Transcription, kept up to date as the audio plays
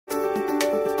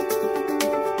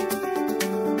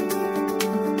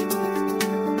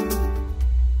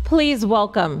Please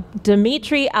welcome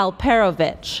Dmitri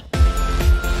Alperovitch.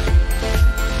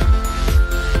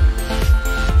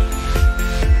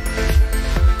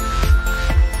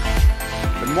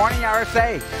 Good morning,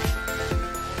 RSA.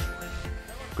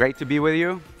 Great to be with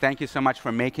you. Thank you so much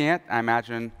for making it. I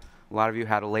imagine a lot of you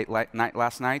had a late night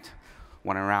last night,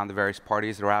 went around the various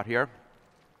parties that are out here,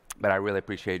 but I really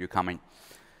appreciate you coming.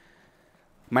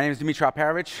 My name is Dmitri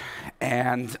Alperovitch,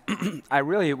 and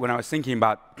when I was thinking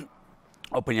about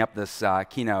opening up this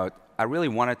keynote, I really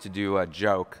wanted to do a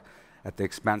joke at the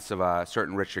expense of a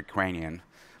certain rich Ukrainian,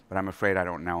 but I'm afraid I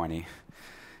don't know any.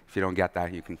 If you don't get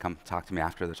that, you can come talk to me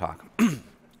after the talk.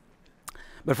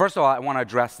 But first of all, I want to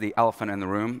address the elephant in the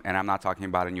room, and I'm not talking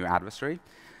about a new adversary.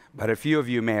 But a few of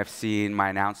you may have seen my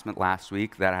announcement last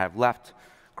week that I have left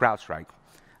CrowdStrike,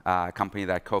 a company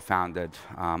that I co-founded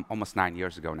almost 9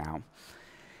 years ago now.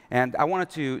 And I wanted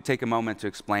to take a moment to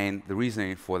explain the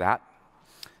reasoning for that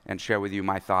and share with you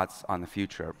my thoughts on the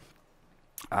future.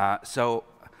 So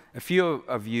a few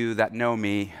of you that know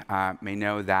me may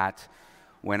know that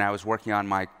when I was working on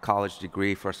my college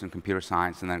degree, first in computer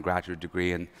science and then a graduate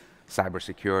degree in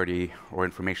cybersecurity, or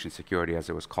information security as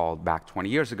it was called back 20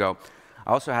 years ago,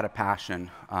 I also had a passion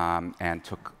and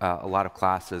took a lot of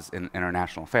classes in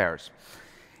international affairs.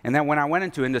 And then when I went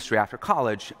into industry after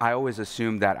college, I always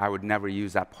assumed that I would never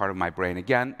use that part of my brain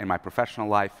again in my professional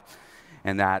life,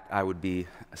 and that I would be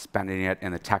spending it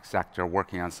in the tech sector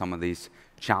working on some of these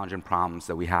challenging problems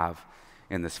that we have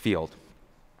in this field.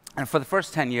 And for the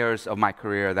first 10 years of my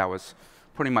career, that was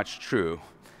pretty much true.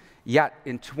 Yet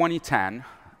in 2010,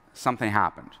 something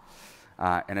happened.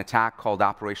 An attack called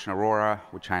Operation Aurora,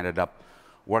 which I ended up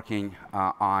working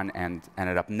on and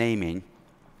ended up naming.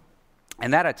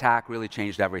 And that attack really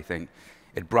changed everything.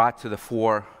 It brought to the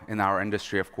fore in our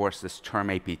industry, of course, this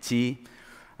term APT.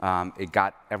 It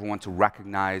got everyone to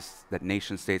recognize that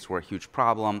nation-states were a huge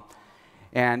problem.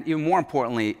 And even more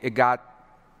importantly, it got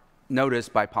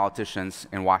noticed by politicians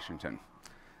in Washington.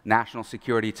 National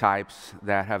security types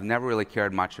that have never really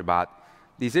cared much about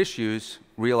these issues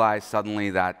realized suddenly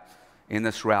that in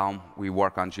this realm we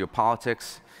work on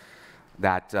geopolitics,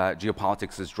 that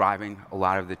geopolitics is driving a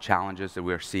lot of the challenges that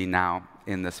we're seeing now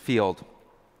in this field.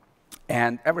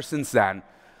 And ever since then,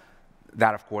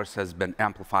 that, of course, has been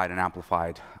amplified and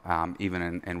amplified,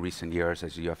 even in recent years,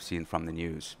 as you have seen from the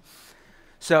news.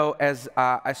 So as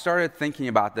I started thinking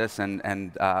about this,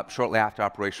 and shortly after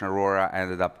Operation Aurora, I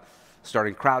ended up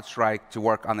starting CrowdStrike to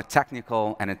work on the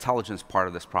technical and intelligence part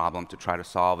of this problem to try to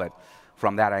solve it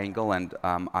from that angle. And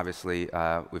obviously,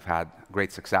 we've had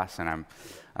great success, and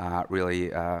I'm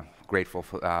really grateful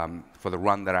for the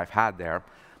run that I've had there.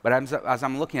 But as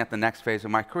I'm looking at the next phase of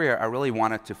my career, I really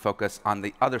wanted to focus on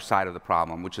the other side of the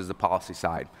problem, which is the policy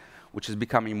side, which is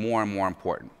becoming more and more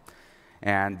important.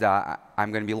 And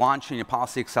I'm going to be launching a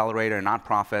policy accelerator, a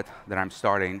nonprofit that I'm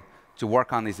starting to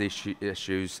work on these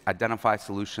issues, identify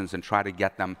solutions, and try to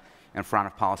get them in front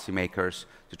of policymakers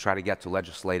to try to get to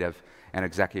legislative and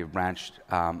executive branch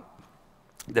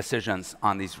decisions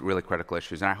on these really critical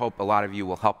issues. And I hope a lot of you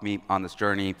will help me on this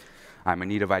journey. I'm in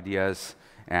need of ideas,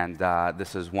 and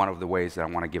this is one of the ways that I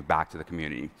want to give back to the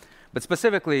community. But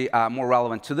specifically, more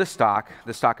relevant to this talk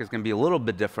is going to be a little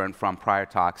bit different from prior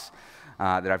talks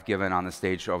that I've given on the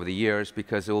stage over the years,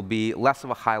 because it will be less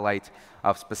of a highlight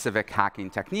of specific hacking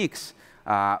techniques,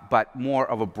 but more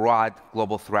of a broad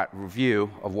global threat review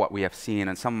of what we have seen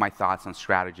and some of my thoughts on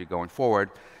strategy going forward.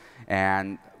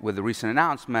 And with the recent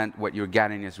announcement, what you're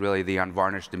getting is really the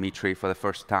unvarnished Dmitri for the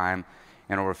first time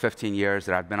in over 15 years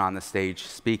that I've been on the stage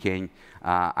speaking.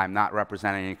 I'm not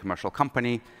representing any commercial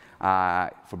company.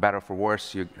 For better or for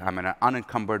worse, I'm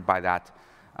unencumbered by that,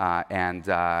 and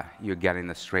you're getting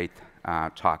the straight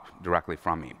talk directly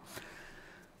from me.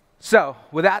 So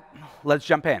with that, let's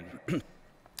jump in.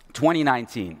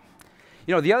 2019.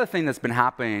 You know, the other thing that's been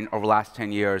happening over the last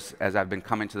 10 years as I've been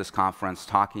coming to this conference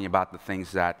talking about the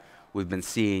things that we've been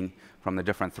seeing from the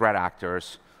different threat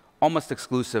actors, almost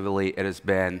exclusively it has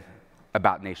been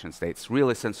about nation states.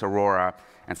 Really, since Aurora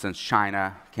and since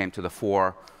China came to the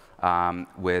fore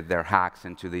with their hacks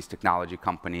into these technology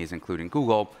companies, including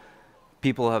Google,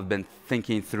 people have been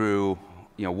thinking through,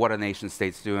 you know, what are nation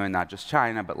states doing, not just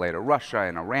China, but later Russia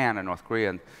and Iran and North Korea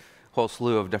and a whole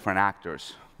slew of different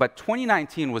actors. But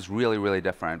 2019 was really, really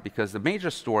different, because the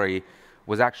major story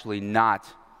was actually not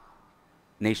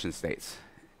nation states.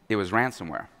 It was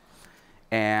ransomware.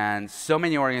 And so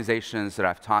many organizations that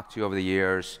I've talked to over the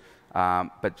years,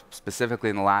 but specifically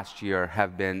in the last year,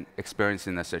 have been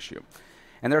experiencing this issue.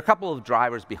 And there are a couple of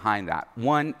drivers behind that.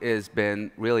 One has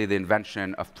been really the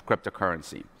invention of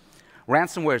cryptocurrency.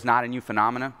 Ransomware is not a new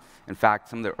phenomenon. In fact,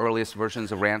 some of the earliest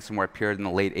versions of ransomware appeared in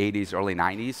the late 80s, early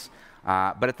 90s.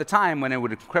 But at the time, when it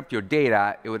would encrypt your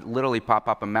data, it would literally pop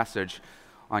up a message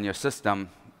on your system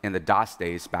in the DOS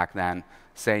days back then,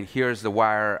 saying, here's the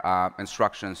wire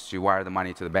instructions to wire the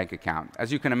money to the bank account.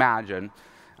 As you can imagine,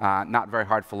 not very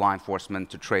hard for law enforcement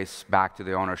to trace back to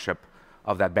the ownership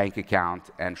of that bank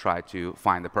account and try to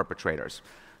find the perpetrators.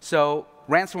 So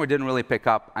ransomware didn't really pick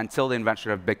up until the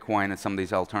invention of Bitcoin and some of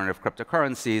these alternative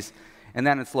cryptocurrencies, and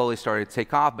then it slowly started to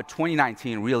take off. But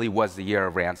 2019 really was the year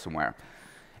of ransomware.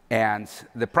 And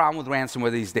the problem with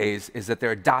ransomware these days is that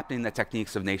they're adopting the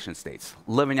techniques of nation states,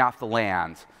 living off the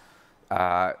land,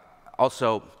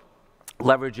 also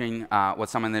leveraging what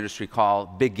some in the industry call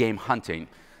big game hunting,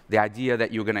 the idea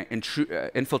that you're going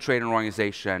to infiltrate an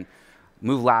organization,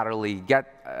 move laterally,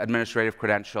 get administrative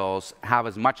credentials, have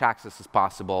as much access as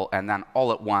possible, and then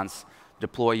all at once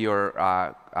deploy your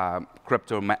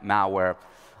crypto malware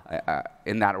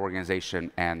in that organization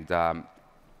and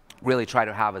really try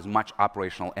to have as much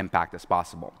operational impact as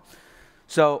possible.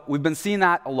 So we've been seeing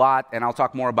that a lot, and I'll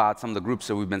talk more about some of the groups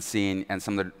that we've been seeing and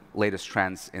some of the latest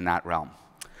trends in that realm.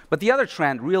 But the other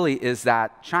trend really is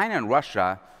that China and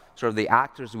Russia, sort of the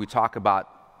actors we talk about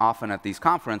often at these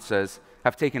conferences,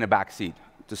 have taken a back seat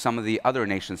to some of the other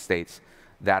nation states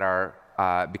that are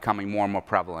becoming more and more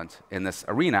prevalent in this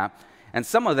arena, and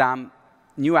some of them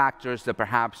new actors that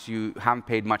perhaps you haven't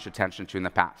paid much attention to in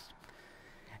the past.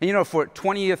 And you know, for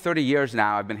 20 or 30 years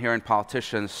now, I've been hearing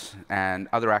politicians and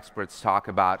other experts talk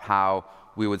about how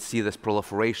we would see this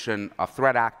proliferation of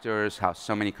threat actors, how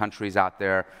so many countries out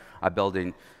there are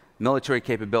building military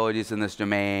capabilities in this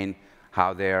domain,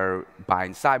 how they're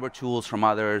buying cyber tools from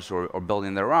others or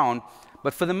building their own.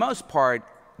 But for the most part,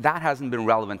 that hasn't been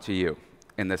relevant to you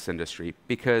in this industry,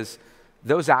 because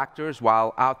those actors,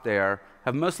 while out there,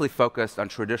 have mostly focused on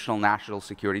traditional national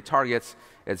security targets.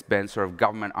 It's been sort of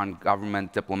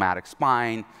government-on-government diplomatic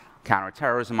spying,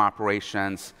 counterterrorism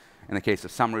operations. In the case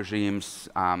of some regimes,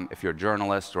 if you're a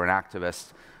journalist or an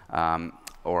activist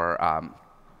or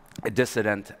a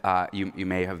dissident, you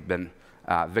may have been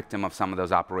victim of some of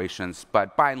those operations.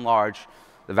 But by and large,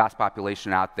 the vast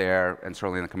population out there, and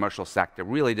certainly in the commercial sector,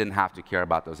 really didn't have to care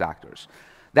about those actors.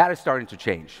 That is starting to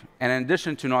change. And in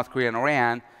addition to North Korea and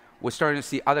Iran, we're starting to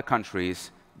see other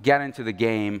countries get into the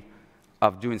game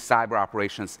of doing cyber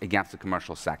operations against the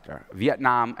commercial sector.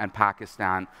 Vietnam and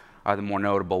Pakistan are the more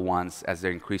notable ones as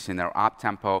they're increasing their op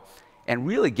tempo and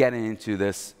really getting into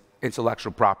this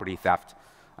intellectual property theft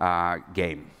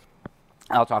game.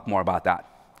 I'll talk more about that.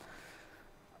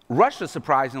 Russia,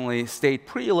 surprisingly, stayed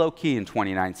pretty low-key in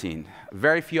 2019.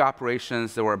 Very few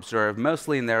operations that were observed,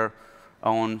 mostly in their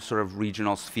own sort of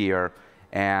regional sphere.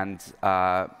 And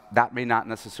that may not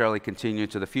necessarily continue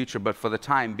to the future, but for the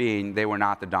time being, they were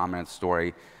not the dominant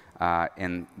story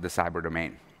in the cyber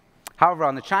domain. However,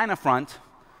 on the China front,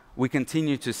 we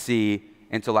continue to see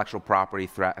intellectual property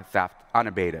theft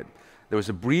unabated. There was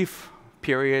a brief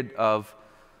period of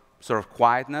sort of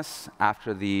quietness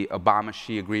after the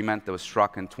Obama-Xi agreement that was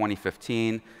struck in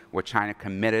 2015, where China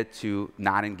committed to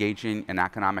not engaging in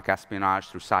economic espionage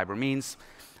through cyber means.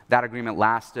 That agreement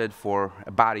lasted for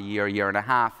about a year and a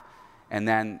half, and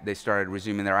then they started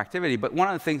resuming their activity. But one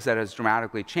of the things that has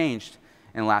dramatically changed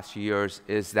in the last few years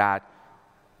is that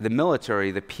the military,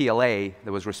 the PLA,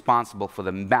 that was responsible for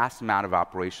the vast amount of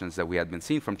operations that we had been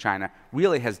seeing from China,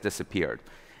 really has disappeared.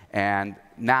 And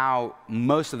now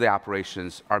most of the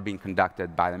operations are being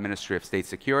conducted by the Ministry of State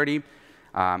Security.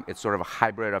 It's sort of a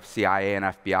hybrid of CIA and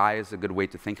FBI is a good way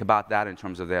to think about that in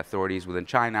terms of the authorities within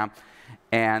China.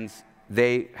 And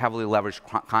they heavily leverage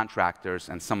contractors,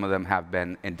 and some of them have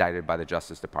been indicted by the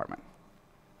Justice Department.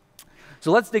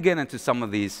 So let's dig into some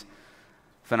of these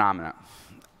phenomena.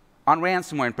 On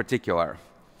ransomware in particular,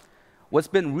 what's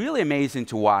been really amazing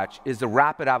to watch is the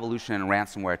rapid evolution in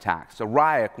ransomware attacks. So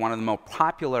Ryuk, one of the most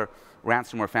popular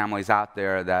ransomware families out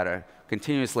there that are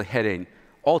continuously hitting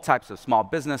all types of small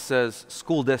businesses,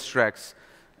 school districts,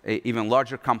 even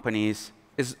larger companies,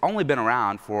 has only been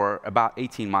around for about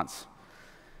 18 months.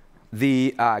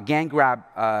 The Gang Crab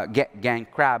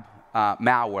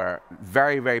malware,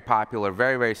 very, very popular,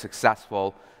 very, very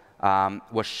successful,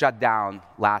 was shut down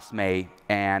last May,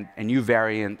 and a new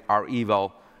variant,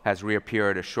 R-Evo, has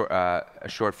reappeared a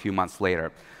short few months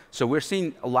later. So we're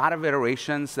seeing a lot of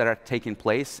iterations that are taking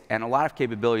place and a lot of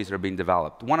capabilities that are being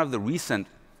developed. One of the recent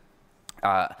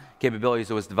capabilities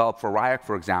that was developed for Ryuk,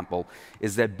 for example,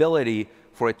 is the ability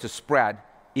for it to spread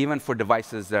even for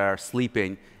devices that are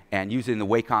sleeping, and using the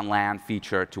Wake on LAN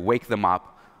feature to wake them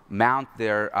up, mount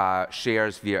their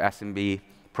shares via SMB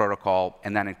protocol,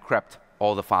 and then encrypt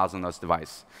all the files on those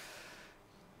devices.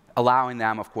 allowing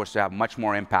them, of course, to have much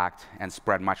more impact and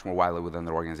spread much more widely within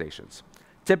their organizations.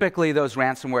 Typically, those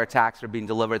ransomware attacks are being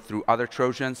delivered through other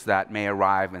Trojans that may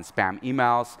arrive in spam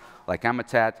emails, like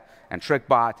Emotet and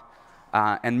TrickBot,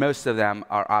 and most of them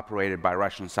are operated by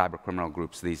Russian cybercriminal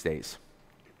groups these days.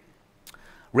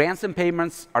 Ransom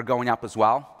payments are going up as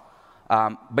well,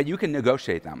 but you can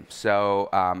negotiate them. So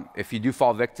if you do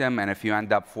fall victim and if you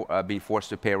end up being forced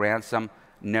to pay ransom,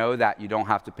 know that you don't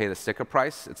have to pay the sticker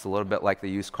price. It's a little bit like the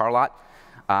used car lot.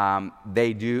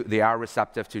 They are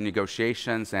receptive to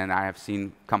negotiations, and I have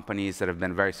seen companies that have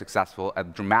been very successful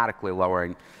at dramatically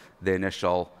lowering the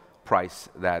initial price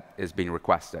that is being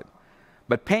requested.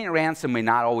 But paying ransom may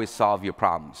not always solve your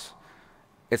problems.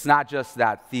 It's not just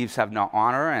that thieves have no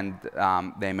honor,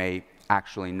 and they may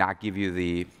actually not give you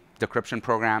the decryption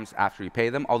programs after you pay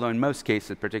them, although in most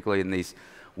cases, particularly in these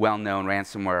well-known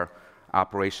ransomware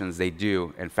operations, they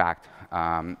do, in fact,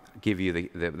 give you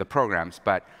the programs.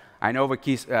 But I know of a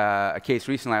case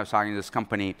recently, I was talking to this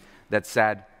company that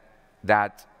said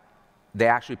that they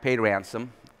actually paid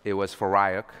ransom. It was for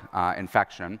Ryuk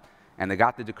infection, and they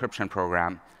got the decryption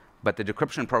program, but the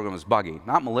decryption program was buggy.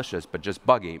 Not malicious, but just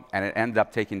buggy, and it ended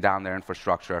up taking down their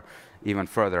infrastructure even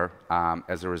further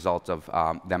as a result of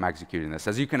them executing this.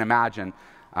 As you can imagine,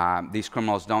 these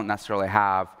criminals don't necessarily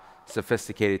have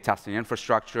sophisticated testing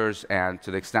infrastructures, and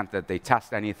to the extent that they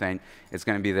test anything, it's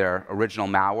going to be their original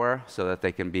malware so that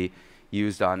they can be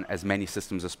used on as many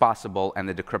systems as possible, and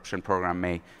the decryption program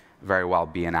may very well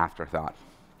be an afterthought.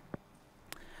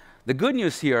 The good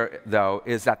news here, though,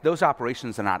 is that those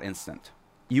operations are not instant.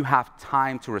 You have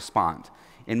time to respond.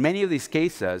 In many of these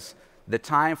cases, the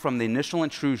time from the initial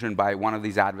intrusion by one of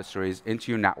these adversaries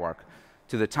into your network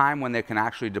to the time when they can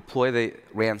actually deploy the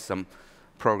ransom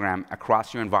program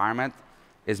across your environment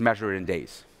is measured in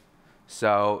days.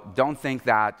 So don't think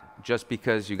that just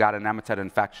because you got an Emotet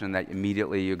infection that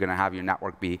immediately you're going to have your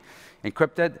network be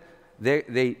encrypted.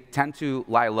 They tend to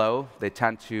lie low. They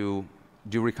tend to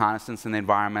do reconnaissance in the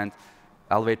environment,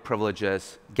 elevate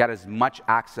privileges, get as much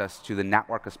access to the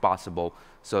network as possible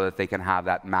so that they can have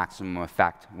that maximum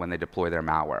effect when they deploy their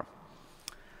malware.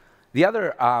 The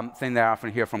other thing that I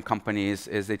often hear from companies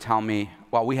is they tell me,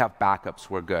 well, we have backups,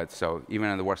 we're good. So even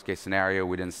in the worst case scenario,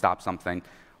 we didn't stop something,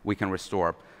 we can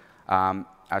restore. I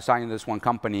was talking to this one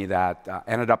company that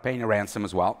ended up paying a ransom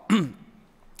as well.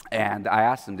 And I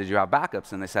asked them, did you have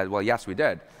backups? And they said, well, yes, we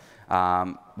did.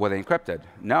 Were they encrypted?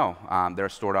 No, they're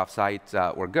stored off-site,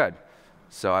 we're good.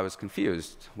 So I was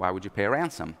confused. Why would you pay a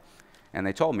ransom? And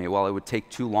they told me, well, it would take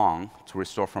too long to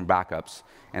restore from backups,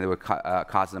 and it would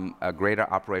cause them a greater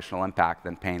operational impact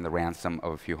than paying the ransom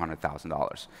of a few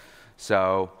 $100,000.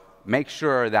 So make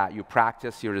sure that you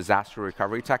practice your disaster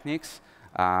recovery techniques.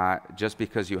 Just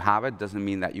because you have it doesn't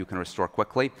mean that you can restore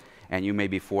quickly, and you may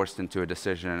be forced into a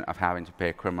decision of having to pay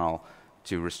a criminal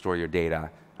to restore your data,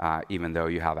 even though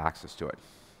you have access to it.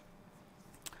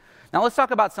 Now let's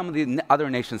talk about some of the other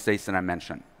nation-states that I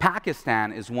mentioned.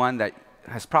 Pakistan is one that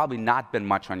has probably not been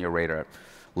much on your radar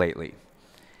lately.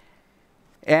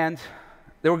 And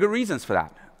there were good reasons for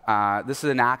that. This is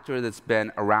an actor that's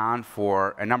been around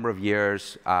for a number of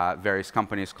years. Various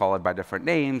companies call it by different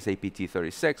names,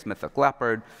 APT-36, Mythic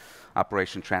Leopard,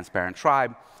 Operation Transparent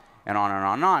Tribe, and on and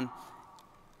on and on.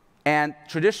 And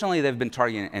traditionally, they've been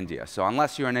targeting India. So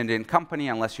unless you're an Indian company,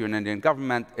 unless you're an Indian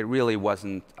government, it really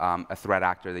wasn't a threat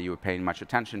actor that you were paying much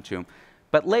attention to.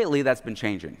 But lately, that's been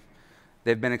changing.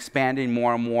 They've been expanding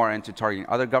more and more into targeting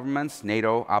other governments,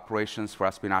 NATO operations for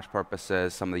espionage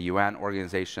purposes, some of the UN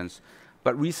organizations,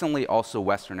 but recently also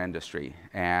Western industry.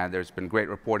 And there's been great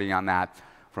reporting on that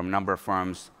from a number of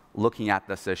firms looking at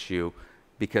this issue,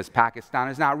 because Pakistan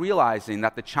is now realizing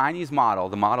that the Chinese model,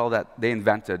 the model that they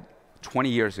invented 20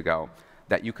 years ago,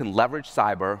 that you can leverage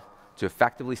cyber to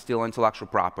effectively steal intellectual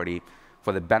property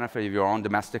for the benefit of your own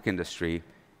domestic industry,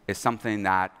 is something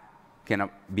that can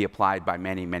be applied by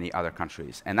many, many other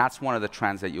countries. And that's one of the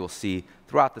trends that you'll see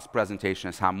throughout this presentation,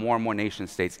 is how more and more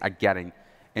nation-states are getting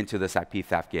into this IP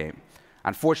theft game.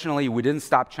 Unfortunately, we didn't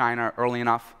stop China early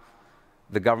enough.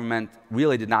 The government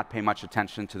really did not pay much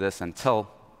attention to this until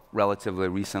relatively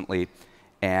recently,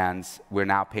 and we're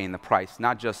now paying the price,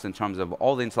 not just in terms of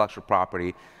all the intellectual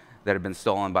property that have been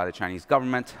stolen by the Chinese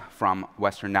government from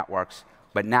Western networks,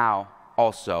 but now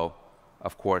also,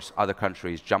 of course, other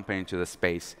countries jumping into the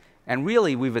space. And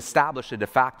really, we've established a de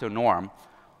facto norm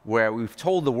where we've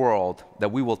told the world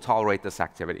that we will tolerate this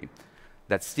activity,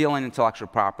 that stealing intellectual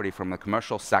property from the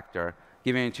commercial sector,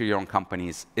 giving it to your own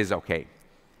companies, is okay.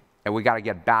 And we got to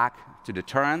get back to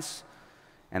deterrence,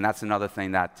 and that's another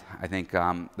thing that I think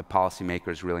the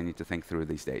policymakers really need to think through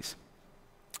these days.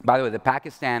 By the way, the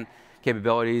Pakistan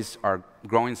capabilities are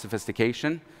growing in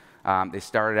sophistication. They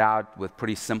started out with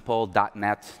pretty simple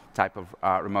 .NET type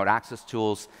of remote access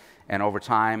tools, and over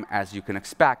time, as you can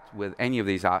expect with any of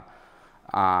these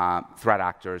threat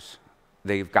actors,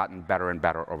 they've gotten better and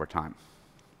better over time.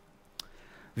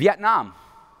 Vietnam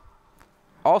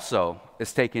also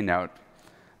is taking note.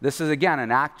 This is, again,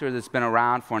 an actor that's been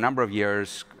around for a number of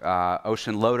years.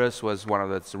 Ocean Lotus was one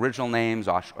of its original names,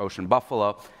 Ocean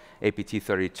Buffalo,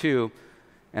 APT32,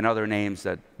 and other names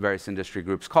that various industry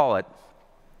groups call it.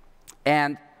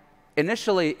 And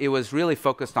initially, it was really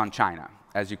focused on China.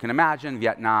 As you can imagine,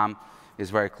 Vietnam is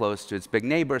very close to its big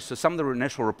neighbors, so some of the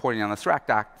initial reporting on the threat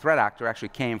actor actually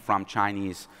came from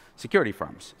Chinese security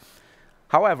firms.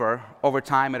 However, over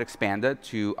time, it expanded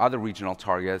to other regional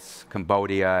targets,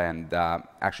 Cambodia, and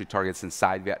actually targets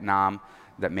inside Vietnam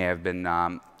that may have been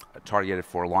targeted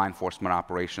for law enforcement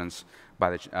operations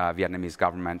by the Vietnamese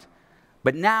government.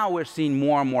 But now we're seeing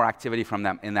more and more activity from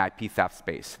them in the IP theft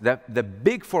space. The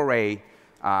big foray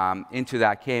into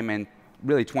that came in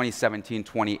really 2017,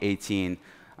 2018,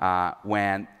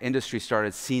 when industry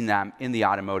started seeing them in the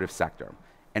automotive sector.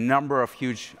 A number of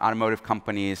huge automotive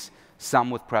companies,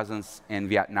 some with presence in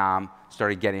Vietnam,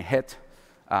 started getting hit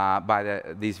by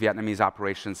these Vietnamese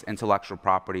operations. Intellectual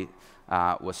property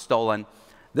was stolen.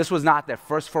 This was not their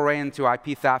first foray into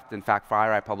IP theft. In fact,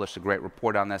 FireEye published a great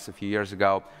report on this a few years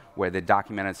ago, where they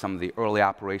documented some of the early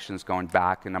operations going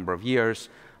back a number of years.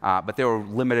 But they were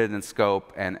limited in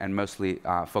scope and mostly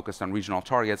focused on regional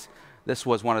targets. This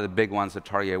was one of the big ones that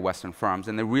targeted Western firms,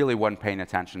 and they really weren't paying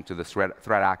attention to this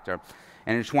threat actor.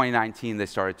 And in 2019, they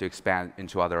started to expand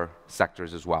into other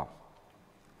sectors as well.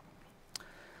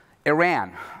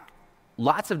 Iran.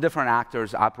 Lots of different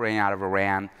actors operating out of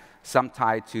Iran, some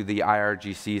tied to the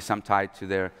IRGC, some tied to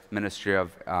their Ministry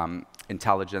of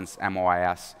Intelligence,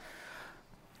 MOIS.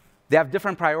 They have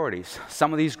different priorities.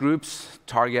 Some of these groups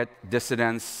target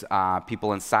dissidents,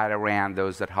 people inside Iran,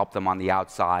 those that help them on the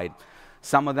outside.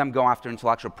 Some of them go after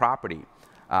intellectual property.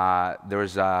 There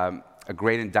was a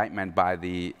great indictment by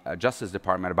the Justice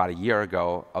Department about a year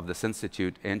ago of this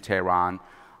institute in Tehran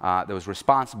that was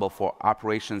responsible for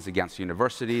operations against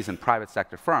universities and private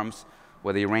sector firms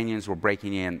where the Iranians were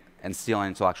breaking in and stealing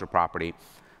intellectual property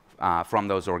from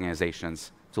those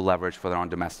organizations to leverage for their own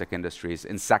domestic industries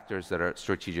in sectors that are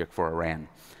strategic for Iran.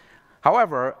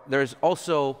 However, there's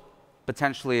also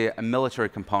potentially a military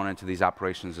component to these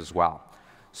operations as well.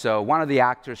 So one of the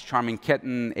actors, Charming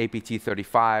Kitten,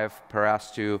 APT35,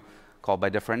 Parastu, called by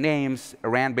different names,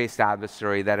 Iran-based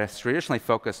adversary that has traditionally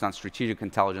focused on strategic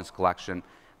intelligence collection,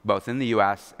 both in the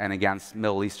US and against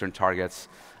Middle Eastern targets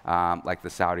like the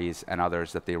Saudis and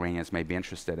others that the Iranians may be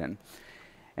interested in.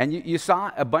 And you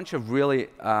saw a bunch of really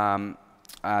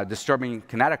disturbing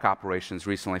kinetic operations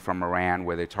recently from Iran,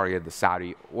 where they targeted the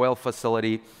Saudi oil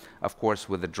facility, of course,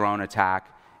 with the drone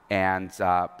attack, and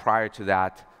prior to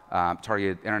that,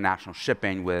 targeted international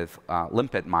shipping with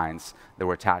limpet mines that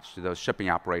were attached to those shipping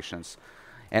operations.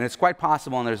 And it's quite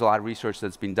possible, and there's a lot of research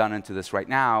that's being done into this right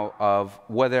now, of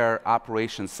whether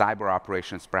operations, cyber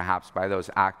operations perhaps, by those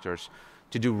actors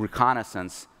to do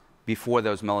reconnaissance before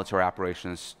those military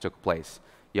operations took place.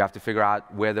 You have to figure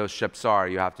out where those ships are.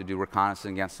 You have to do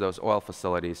reconnaissance against those oil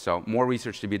facilities. So more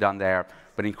research to be done there,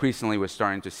 but increasingly we're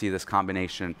starting to see this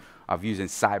combination of using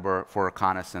cyber for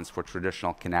reconnaissance for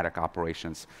traditional kinetic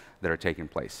operations that are taking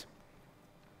place.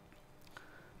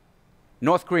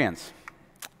 North Koreans.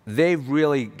 They've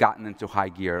really gotten into high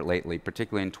gear lately,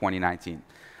 particularly in 2019.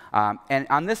 And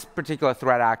on this particular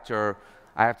threat actor,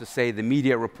 I have to say the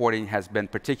media reporting has been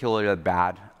particularly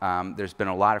bad. There's been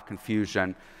a lot of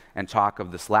confusion and talk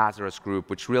of this Lazarus group,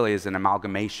 which really is an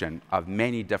amalgamation of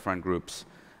many different groups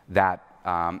that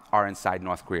are inside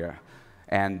North Korea.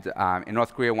 And in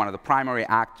North Korea, one of the primary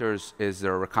actors is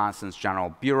their Reconnaissance General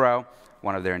Bureau,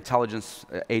 one of their intelligence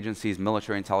agencies,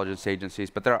 military intelligence agencies,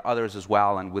 but there are others as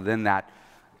well, and within that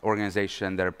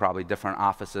organization, there are probably different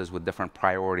offices with different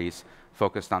priorities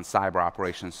focused on cyber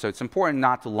operations. So it's important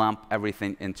not to lump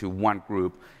everything into one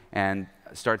group and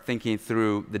start thinking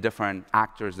through the different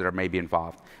actors that are maybe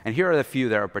involved. And here are the few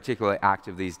that are particularly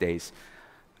active these days.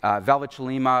 Velvet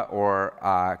Chalima, or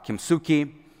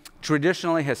Kimsuki,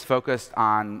 traditionally has focused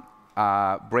on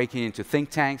breaking into think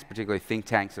tanks, particularly think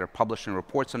tanks that are publishing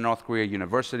reports on North Korea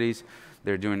universities.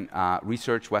 They're doing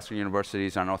research, Western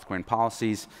universities, on North Korean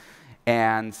policies.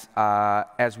 And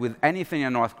as with anything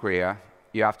in North Korea,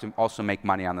 you have to also make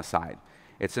money on the side.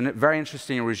 It's a very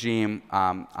interesting regime,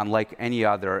 unlike any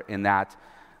other, in that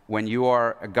when you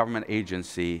are a government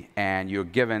agency and you're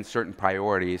given certain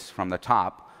priorities from the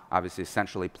top, obviously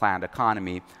essentially planned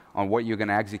economy, on what you're going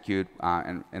to execute,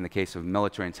 in the case of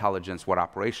military intelligence, what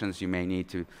operations you may need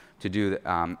to do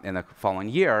in the following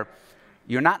year,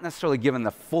 you're not necessarily given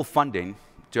the full funding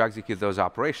to execute those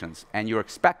operations, and you're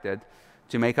expected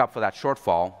to make up for that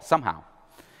shortfall somehow.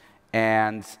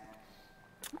 And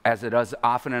as it is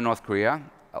often in North Korea,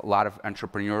 a lot of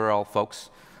entrepreneurial folks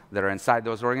that are inside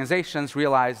those organizations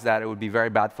realize that it would be very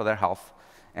bad for their health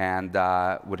and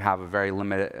would have a very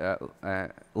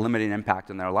limiting impact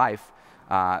in their life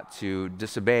to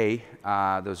disobey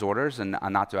those orders and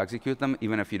not to execute them,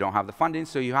 even if you don't have the funding.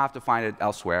 So you have to find it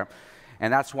elsewhere.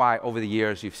 And that's why over the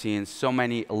years you've seen so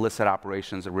many illicit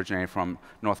operations originating from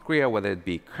North Korea, whether it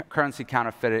be currency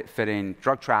counterfeiting,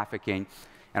 drug trafficking,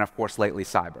 and of course lately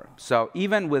cyber. So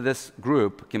even with this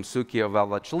group, Kimsuki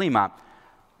Alperovitch Lima,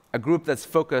 a group that's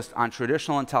focused on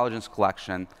traditional intelligence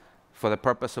collection for the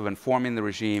purpose of informing the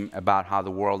regime about how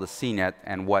the world is seeing it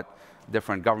and what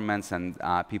different governments and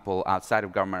people outside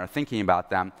of government are thinking about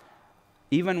them,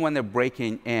 even when they're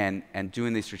breaking in and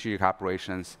doing these strategic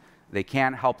operations, they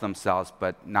can't help themselves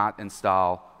but not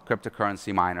install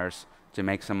cryptocurrency miners to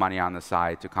make some money on the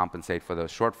side to compensate for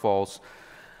those shortfalls.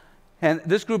 And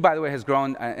this group, by the way, has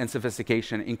grown in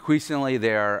sophistication. Increasingly,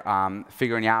 they're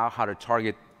figuring out how to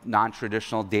target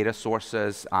non-traditional data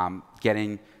sources,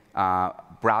 getting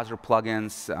browser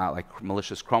plugins, like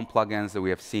malicious Chrome plugins that we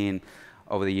have seen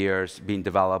over the years being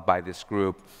developed by this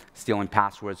group, stealing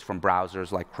passwords from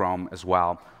browsers like Chrome as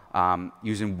well.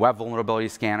 Using web vulnerability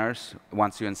scanners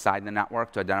once you're inside the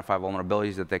network to identify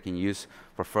vulnerabilities that they can use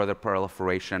for further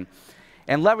proliferation.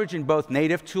 And leveraging both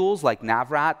native tools like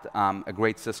Navrat, a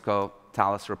great Cisco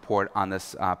Talos report on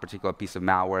this particular piece of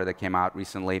malware that came out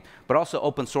recently, but also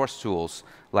open source tools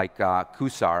like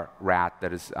Kusar Rat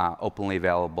that is openly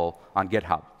available on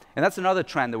GitHub. And that's another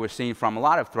trend that we're seeing from a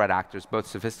lot of threat actors, both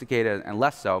sophisticated and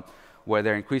less so, where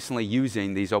they're increasingly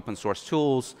using these open source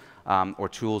tools or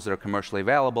tools that are commercially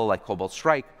available, like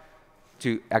CrowdStrike,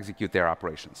 to execute their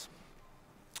operations.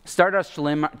 Stardust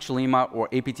Chelima, or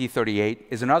APT38,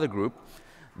 is another group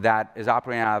that is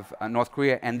operating out of North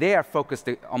Korea, and they are focused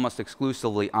almost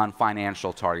exclusively on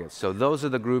financial targets. So those are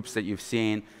the groups that you've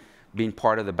seen being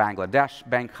part of the Bangladesh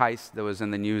bank heist that was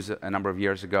in the news a number of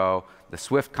years ago, the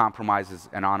SWIFT compromises,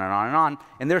 and on and on and on,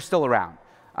 and they're still around.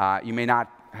 You may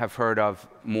not have heard of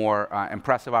more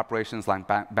impressive operations like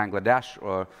Bangladesh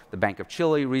or the Bank of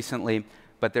Chile recently,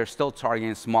 but they're still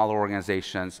targeting smaller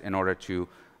organizations in order to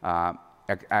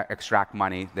extract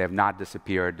money. They have not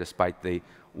disappeared despite the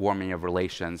warming of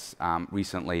relations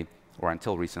recently, or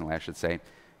until recently, I should say,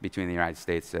 between the United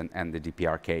States and the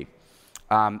DPRK.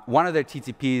 One of the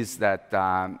TTPs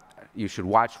that you should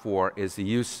watch for is the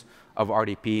use of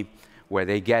RDP, where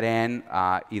they get in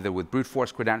either with brute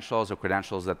force credentials or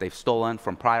credentials that they've stolen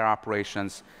from prior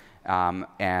operations,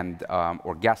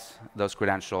 or guess those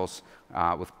credentials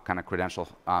with kind of credential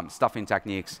stuffing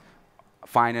techniques,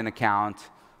 find an account,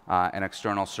 an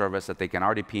external service that they can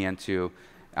RDP into,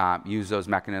 use those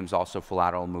mechanisms also for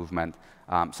lateral movement,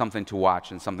 something to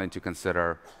watch and something to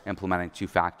consider implementing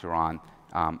two-factor on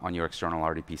your external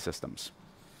RDP systems.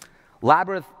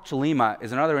 Labyrinth Chelima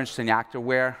is another interesting actor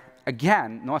where,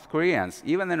 again, North Koreans,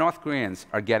 even the North Koreans,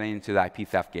 are getting into the IP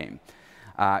theft game.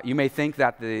 You may think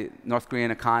that the North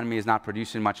Korean economy is not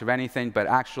producing much of anything, but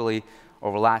actually,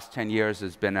 over the last 10 years,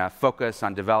 there's been a focus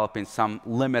on developing some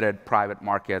limited private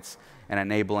markets and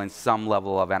enabling some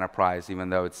level of enterprise, even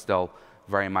though it's still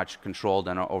very much controlled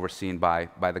and overseen by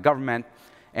the government.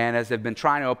 And as they've been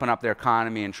trying to open up their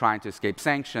economy and trying to escape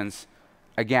sanctions,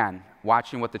 again,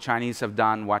 watching what the Chinese have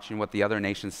done, watching what the other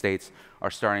nation states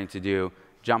are starting to do,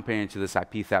 jumping into this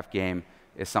IP theft game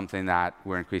is something that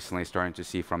we're increasingly starting to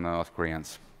see from the North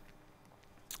Koreans.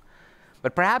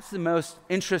 But perhaps the most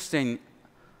interesting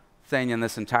thing in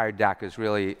this entire deck is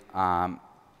really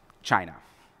China.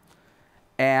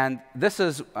 And this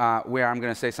is where I'm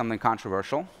going to say something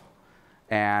controversial.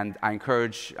 And I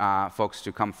encourage folks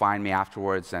to come find me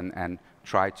afterwards and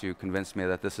try to convince me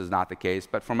that this is not the case.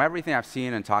 But from everything I've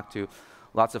seen and talked to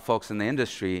lots of folks in the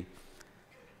industry,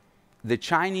 the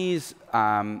Chinese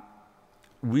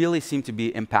really seem to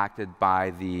be impacted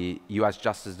by the US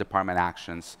Justice Department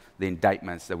actions, the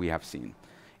indictments that we have seen,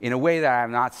 in a way that I have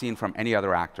not seen from any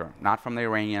other actor, not from the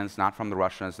Iranians, not from the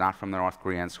Russians, not from the North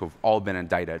Koreans, who have all been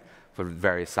indicted for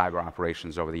various cyber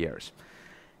operations over the years.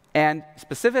 And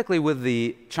specifically with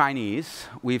the Chinese,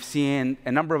 we've seen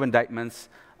a number of indictments.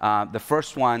 The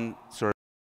first one sort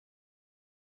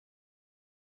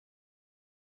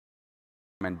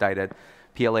of indicted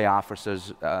PLA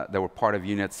officers that were part of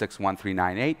Unit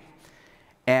 61398.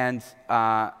 And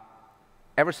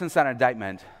ever since that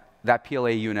indictment, that PLA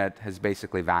unit has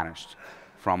basically vanished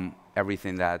from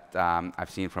everything that I've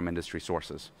seen from industry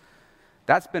sources.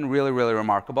 That's been really, really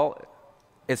remarkable.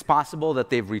 It's possible that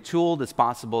they've retooled. It's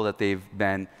possible that they've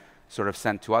been sort of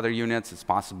sent to other units. It's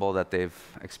possible that they've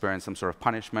experienced some sort of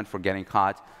punishment for getting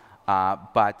caught.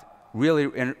 But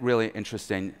really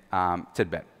interesting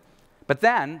tidbit. But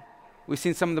then we've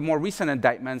seen some of the more recent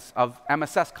indictments of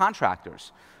MSS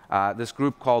contractors. This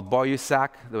group called Boyusek,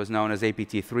 that was known as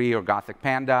APT3 or Gothic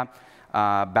Panda,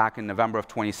 back in November of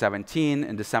 2017.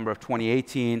 In December of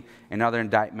 2018, another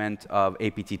indictment of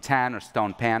APT10 or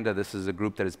Stone Panda. This is a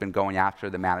group that has been going after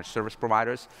the managed service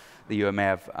providers that you may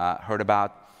have heard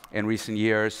about in recent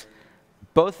years.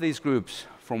 Both these groups,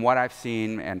 from what I've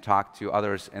seen and talked to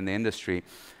others in the industry,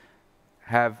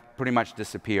 have pretty much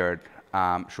disappeared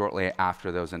shortly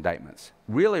after those indictments.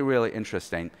 Really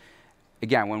interesting.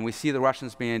 Again, when we see the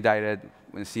Russians being indicted,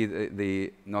 when we see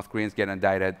the North Koreans get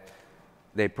indicted,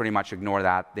 they pretty much ignore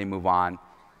that. They move on.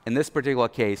 In this particular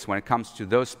case, when it comes to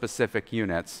those specific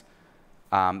units,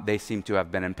 they seem to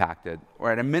have been impacted,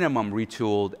 or at a minimum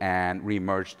retooled and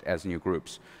re-emerged as new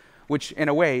groups, which in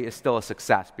a way is still a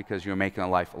success because you're making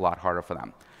life a lot harder for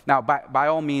them. Now, by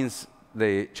all means,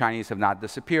 the Chinese have not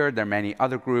disappeared. There are many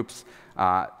other groups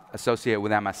associated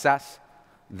with MSS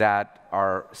that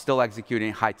are still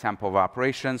executing high tempo of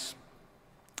operations,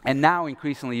 and now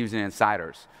increasingly using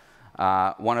insiders.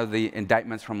 One of the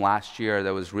indictments from last year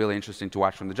that was really interesting to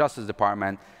watch from the Justice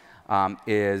Department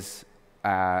is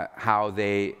how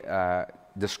they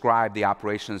describe the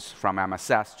operations from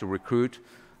MSS to recruit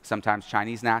sometimes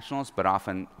Chinese nationals, but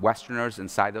often Westerners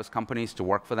inside those companies to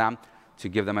work for them, to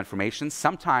give them information,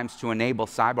 sometimes to enable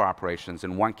cyber operations.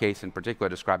 In one case in particular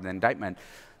described in the indictment,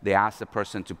 they asked the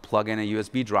person to plug in a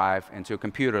USB drive into a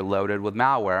computer loaded with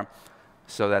malware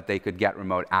so that they could get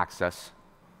remote access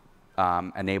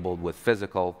enabled with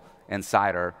physical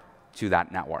insider to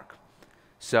that network.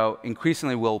 So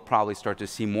increasingly, we'll probably start to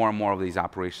see more and more of these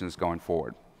operations going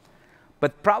forward.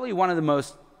 But probably one of the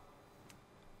most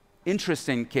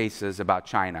interesting cases about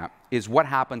China is what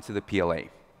happened to the PLA.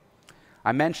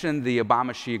 I mentioned the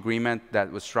Obama-Xi agreement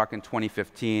that was struck in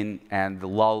 2015 and the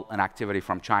lull in activity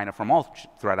from China, from all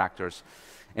threat actors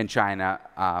in China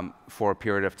for a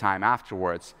period of time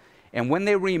afterwards. And when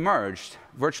they reemerged,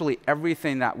 virtually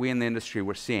everything that we in the industry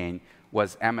were seeing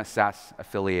was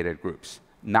MSS-affiliated groups,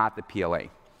 not the PLA.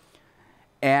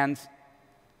 And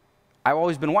I've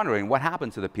always been wondering what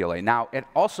happened to the PLA. Now, it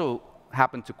also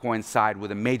happened to coincide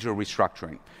with a major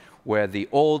restructuring, where the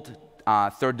old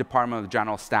Third Department of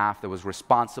General Staff that was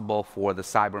responsible for the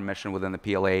cyber mission within the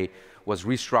PLA was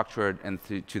restructured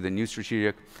into the new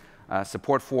strategic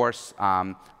support force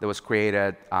that was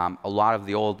created. A lot of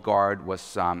the old guard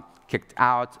was kicked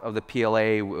out of the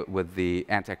PLA with the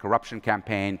anti-corruption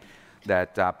campaign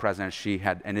that President Xi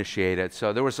had initiated.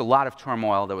 So there was a lot of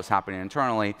turmoil that was happening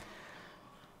internally.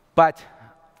 But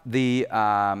the,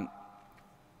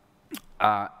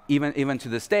 even to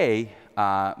this day,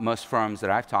 most firms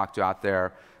that I've talked to out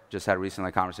there, just had recently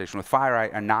a conversation with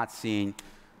FireEye, are not seeing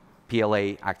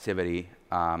PLA activity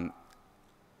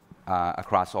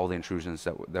across all the intrusions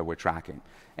that we're tracking.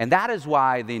 And that is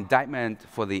why the indictment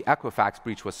for the Equifax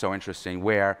breach was so interesting,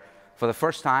 where for the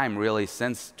first time really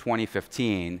since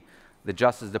 2015, the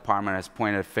Justice Department has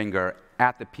pointed a finger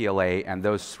at the PLA and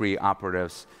those three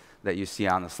operatives that you see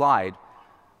on the slide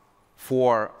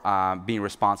for being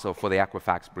responsible for the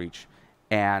Equifax breach.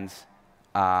 And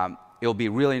it'll be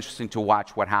really interesting to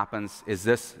watch what happens. Is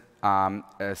this a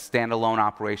standalone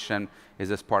operation? Is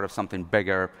this part of something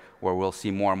bigger where we'll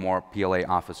see more and more PLA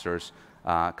officers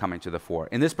coming to the fore?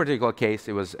 In this particular case,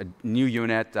 it was a new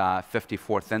unit,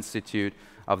 54th Institute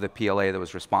of the PLA, that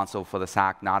was responsible for this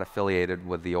hack, not affiliated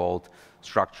with the old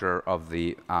structure of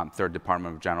the Third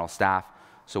Department of General Staff.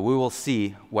 So we will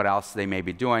see what else they may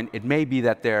be doing. It may be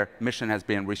that their mission has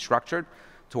been restructured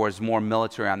towards more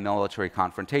military-on-military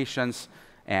confrontations,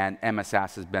 and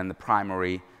MSS has been the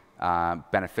primary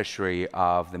beneficiary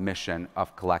of the mission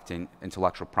of collecting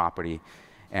intellectual property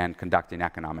and conducting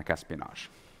economic espionage.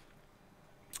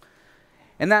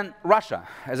 And then Russia.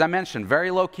 As I mentioned,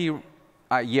 very low-key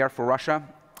year for Russia,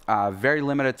 very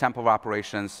limited tempo of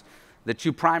operations. The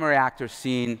two primary actors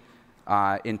seen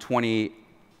in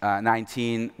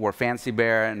 2019 were Fancy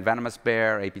Bear and Venomous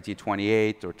Bear,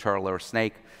 APT28, or Turtle or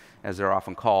Snake, as they're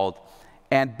often called.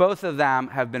 And both of them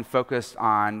have been focused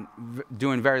on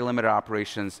doing very limited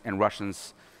operations in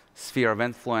Russia's sphere of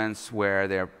influence, where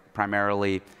they're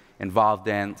primarily involved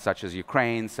in, such as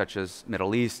Ukraine, such as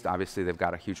Middle East. Obviously, they've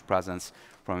got a huge presence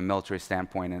from a military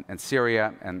standpoint in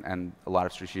Syria and a lot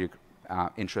of strategic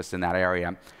interest in that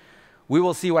area. We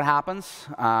will see what happens,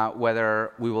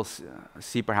 whether we will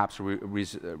see perhaps a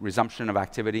resumption of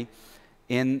activity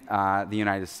in the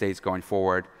United States going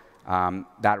forward.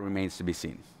 That remains to be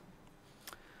seen.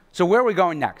 So where are we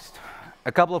going next?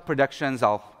 a couple of predictions.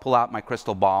 I'll pull out my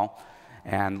crystal ball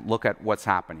and look at what's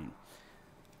happening.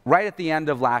 Right at the end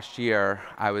of last year,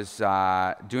 I was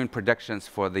doing predictions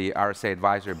for the RSA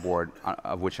Advisory Board,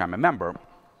 of which I'm a member.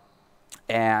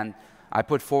 And I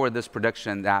put forward this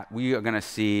prediction that we are going to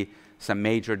see some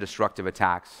major destructive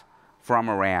attacks from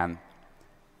Iran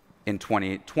in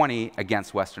 2020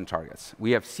 against Western targets.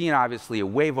 We have seen, obviously, a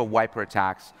wave of wiper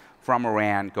attacks from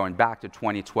Iran going back to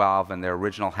 2012 and their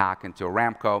original hack into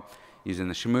Aramco using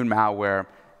the Shamoon malware,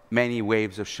 many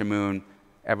waves of Shamoon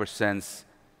ever since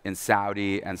in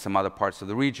Saudi and some other parts of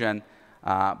the region.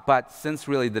 But since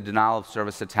really the denial of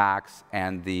service attacks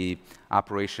and the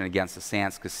operation against the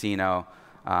Sands Casino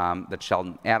that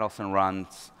Sheldon Adelson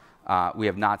runs, we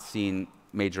have not seen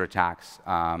major attacks,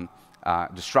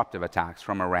 disruptive attacks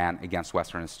from Iran against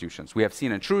Western institutions. We have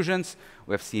seen intrusions,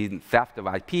 we have seen theft of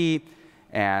IP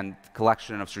and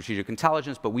collection of strategic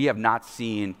intelligence, but we have not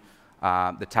seen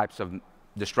the types of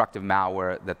destructive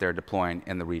malware that they're deploying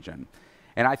in the region.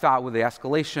 And I thought with the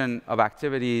escalation of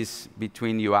activities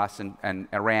between the US and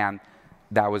Iran,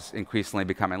 that was increasingly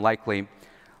becoming likely.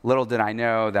 Little did I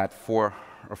know that 4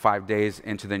 or 5 days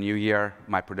into the new year,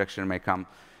 my prediction may come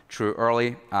true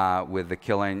early with the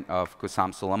killing of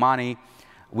Qasem Soleimani.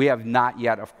 We have not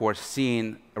yet, of course,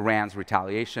 seen Iran's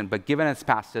retaliation, but given its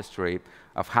past history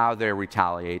of how they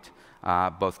retaliate,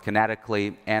 both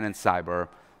kinetically and in cyber,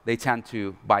 they tend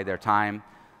to bide their time.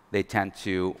 They tend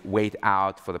to wait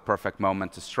out for the perfect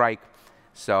moment to strike.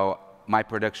 So my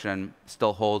prediction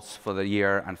still holds for the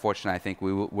year. Unfortunately, I think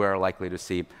we're likely to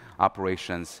see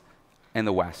operations in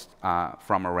the West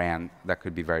from Iran that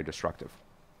could be very destructive.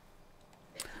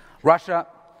 Russia,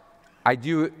 I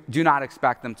do not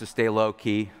expect them to stay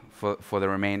low-key for the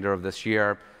remainder of this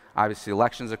year. Obviously,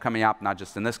 elections are coming up, not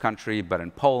just in this country, but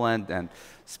in Poland and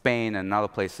Spain and other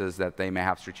places that they may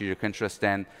have strategic interest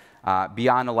in.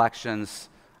 Beyond elections,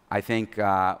 I think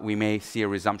we may see a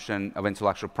resumption of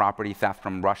intellectual property theft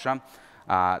from Russia.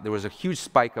 There was a huge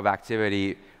spike of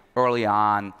activity early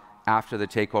on after the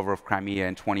takeover of Crimea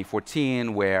in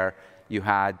 2014, where you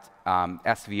had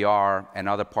SVR and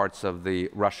other parts of the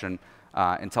Russian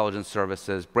intelligence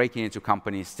services breaking into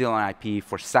companies, stealing IP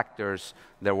for sectors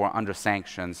that were under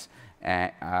sanctions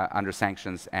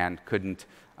and couldn't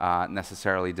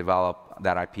necessarily develop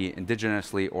that IP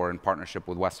indigenously or in partnership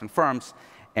with Western firms.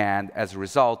 And as a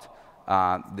result,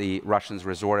 the Russians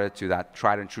resorted to that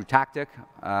tried and true tactic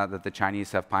that the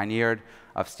Chinese have pioneered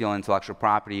of stealing intellectual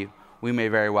property. We may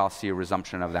very well see a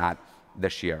resumption of that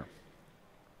this year.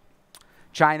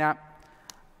 China,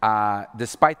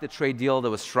 despite the trade deal that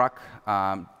was struck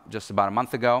just about a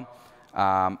month ago,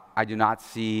 I do not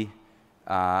see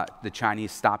the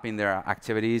Chinese stopping their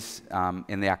activities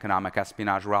in the economic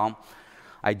espionage realm.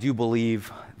 I do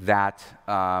believe that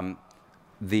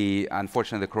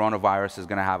unfortunately, the coronavirus is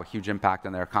going to have a huge impact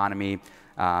on their economy.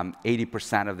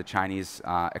 80% of the Chinese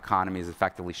economy is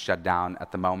effectively shut down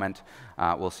at the moment.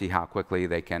 We'll see how quickly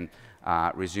they can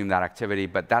resume that activity.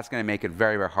 But that's going to make it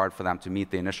very, very hard for them to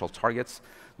meet the initial targets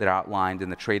that are outlined in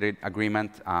the trade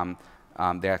agreement.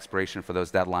 The expiration for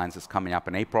those deadlines is coming up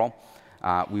in April.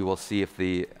 We will see if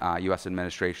the US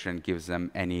administration gives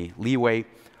them any leeway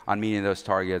on meeting those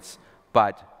targets.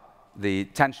 But the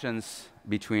tensions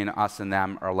between us and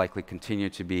them are likely continue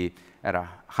to be at a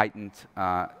heightened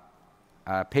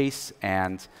pace,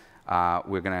 and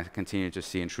we're going to continue to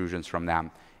see intrusions from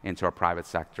them into our private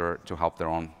sector to help their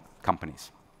own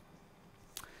companies.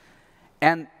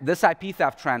 And this IP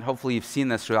theft trend, hopefully you've seen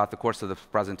this throughout the course of the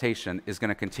presentation, is going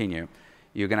to continue.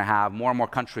 You're going to have more and more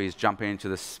countries jumping into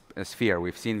this sphere.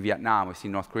 We've seen Vietnam, we've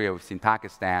seen North Korea, we've seen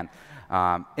Pakistan.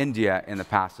 India in the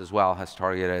past as well has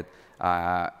targeted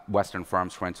Western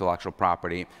firms for intellectual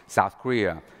property, South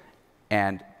Korea.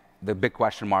 And the big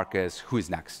question mark is, who's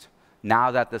next?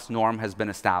 Now that this norm has been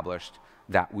established,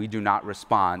 that we do not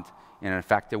respond in an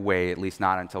effective way, at least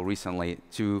not until recently,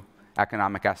 to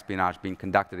economic espionage being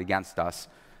conducted against us,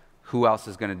 who else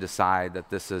is going to decide that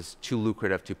this is too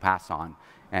lucrative to pass on,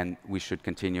 and we should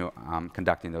continue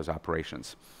conducting those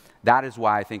operations? That is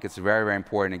why I think it's very, very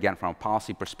important, again, from a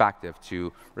policy perspective,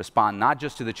 to respond not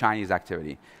just to the Chinese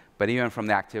activity, but even from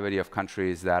the activity of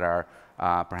countries that are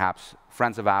perhaps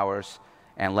friends of ours,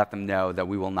 and let them know that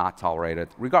we will not tolerate it,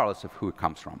 regardless of who it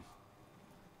comes from.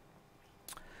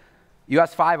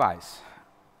 US Five Eyes.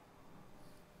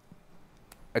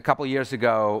 A couple of years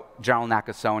ago, General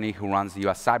Nakasone, who runs the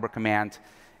US Cyber Command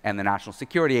and the National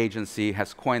Security Agency,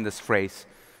 has coined this phrase,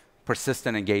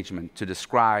 persistent engagement, to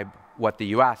describe what the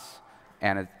US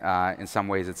and in some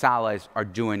ways its allies are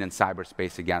doing in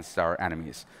cyberspace against our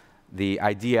enemies. The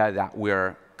idea that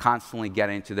we're constantly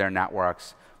getting to their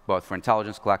networks, both for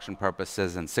intelligence collection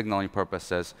purposes and signaling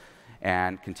purposes,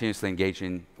 and continuously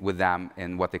engaging with them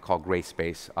in what they call gray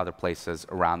space, other places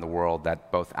around the world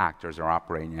that both actors are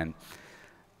operating in.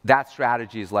 That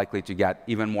strategy is likely to get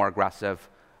even more aggressive.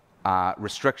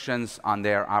 Restrictions on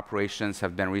their operations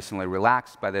have been recently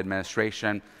relaxed by the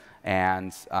administration,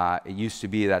 and it used to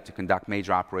be that to conduct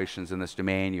major operations in this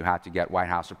domain, you had to get White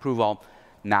House approval.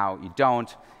 Now you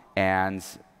don't, and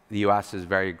the US is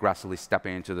very aggressively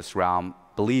stepping into this realm,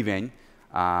 believing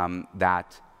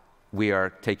that we are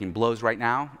taking blows right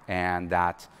now and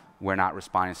that we're not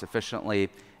responding sufficiently,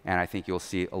 and I think you'll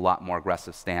see a lot more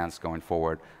aggressive stance going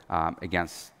forward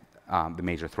against the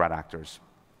major threat actors.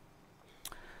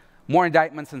 More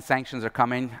indictments and sanctions are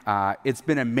coming. It's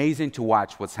been amazing to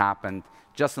watch what's happened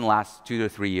just in the last 2 to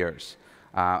 3 years.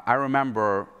 I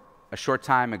remember a short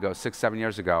time ago, 6, 7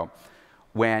 years ago,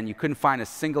 when you couldn't find a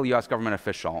single US government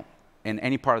official in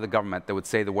any part of the government that would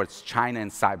say the words China and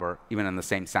cyber even in the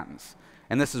same sentence.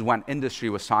 And this is when industry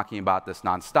was talking about this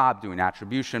nonstop, doing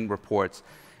attribution reports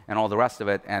and all the rest of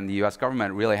it, and the US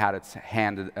government really had its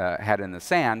head in the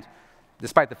sand,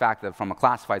 despite the fact that from a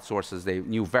classified sources they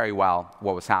knew very well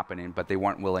what was happening, but they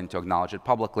weren't willing to acknowledge it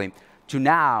publicly, to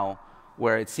now,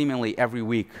 where it's seemingly every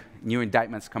week new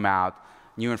indictments come out,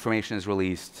 new information is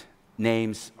released,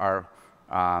 names are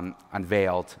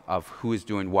unveiled of who is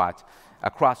doing what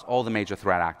across all the major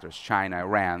threat actors, China,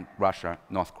 Iran, Russia,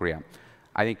 North Korea.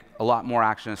 I think a lot more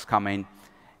action is coming.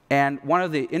 And one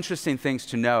of the interesting things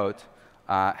to note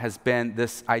has been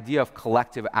this idea of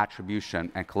collective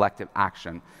attribution and collective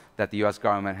action that the US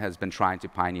government has been trying to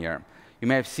pioneer. You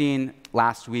may have seen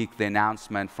last week the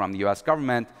announcement from the US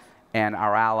government and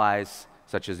our allies,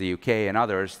 such as the UK and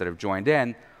others that have joined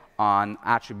in, on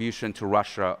attribution to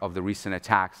Russia of the recent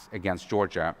attacks against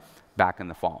Georgia back in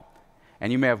the fall.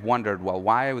 And you may have wondered, well,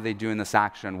 why are they doing this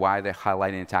action? Why are they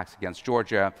highlighting attacks against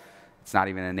Georgia? It's not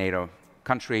even a NATO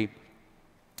country.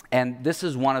 And this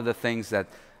is one of the things that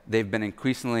they've been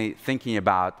increasingly thinking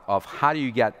about, of how do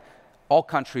you get all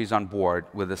countries on board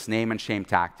with this name and shame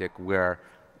tactic, where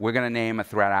we're going to name a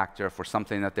threat actor for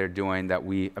something that they're doing that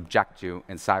we object to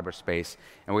in cyberspace,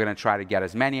 and we're going to try to get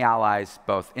as many allies,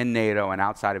 both in NATO and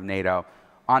outside of NATO,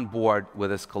 on board with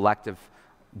this collective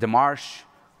démarche,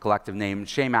 collective name and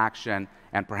shame action,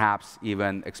 and perhaps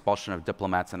even expulsion of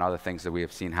diplomats and other things that we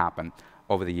have seen happen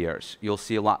over the years. You'll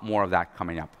see a lot more of that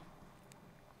coming up.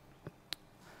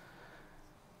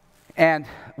 And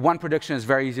one prediction is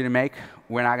very easy to make.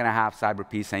 We're not going to have cyber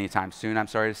peace anytime soon, I'm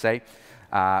sorry to say.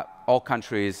 All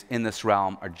countries in this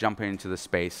realm are jumping into the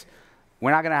space.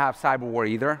 We're not going to have cyber war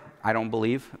either, I don't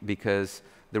believe, because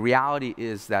the reality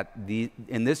is that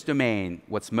in this domain,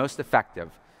 what's most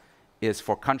effective is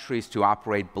for countries to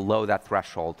operate below that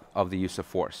threshold of the use of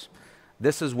force.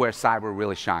 This is where cyber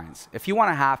really shines. If you want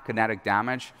to have kinetic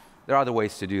damage, there are other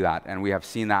ways to do that, and we have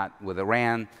seen that with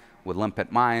Iran, with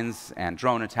limpet mines and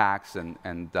drone attacks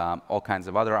and all kinds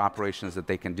of other operations that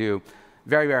they can do.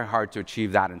 Very, very hard to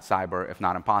achieve that in cyber, if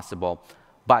not impossible.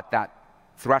 But that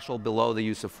threshold below the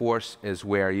use of force is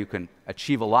where you can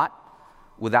achieve a lot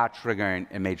without triggering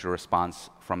a major response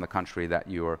from the country that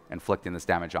you're inflicting this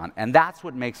damage on. And that's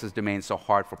what makes this domain so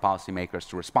hard for policymakers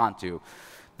to respond to,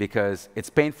 because it's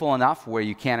painful enough where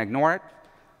you can't ignore it,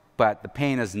 but the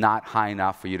pain is not high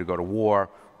enough for you to go to war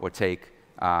or take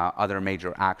other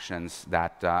major actions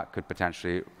that could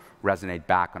potentially resonate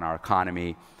back on our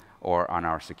economy or on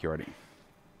our security.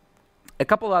 A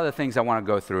couple of other things I want to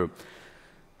go through.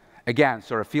 Again,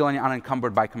 sort of feeling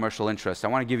unencumbered by commercial interests, I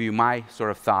want to give you my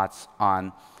sort of thoughts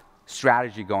on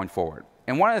strategy going forward.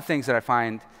 And one of the things that I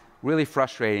find really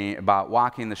frustrating about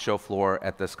walking the show floor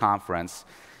at this conference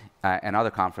and other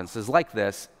conferences like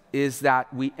this is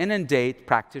that we inundate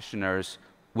practitioners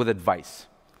with advice.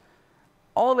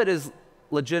 All of it is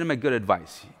legitimate good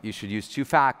advice. You should use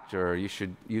two-factor, you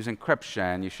should use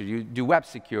encryption, you should do web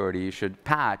security, you should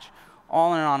patch,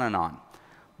 on and on and on.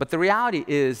 But the reality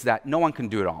is that no one can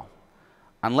do it all.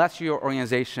 Unless your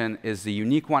organization is the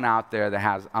unique one out there that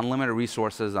has unlimited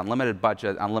resources, unlimited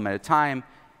budget, unlimited time,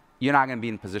 you're not going to be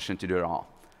in position to do it all.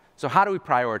 So how do we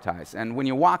prioritize? And when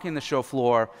you're walking the show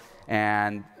floor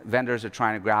and vendors are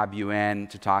trying to grab you in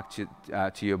to talk to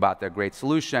you about their great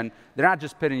solution, they're not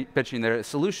just pitching their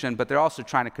solution, but they're also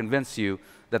trying to convince you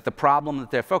that the problem that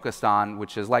they're focused on,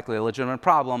 which is likely a legitimate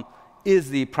problem,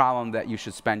 is the problem that you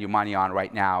should spend your money on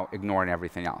right now, ignoring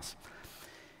everything else.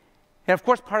 And of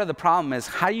course, part of the problem is,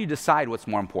 how do you decide what's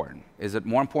more important? Is it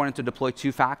more important to deploy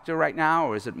two-factor right now,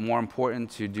 or is it more important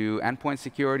to do endpoint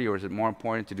security, or is it more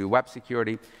important to do web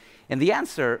security? And the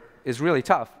answer is really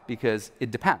tough, because it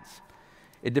depends.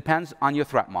 It depends on your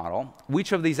threat model.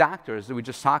 Which of these actors that we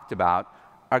just talked about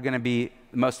are going to be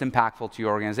most impactful to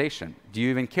your organization? Do you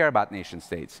even care about nation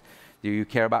states? Do you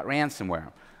care about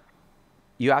ransomware?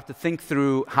 You have to think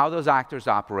through how those actors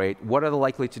operate, what are they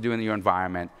likely to do in your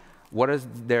environment, what is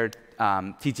their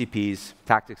TTPs,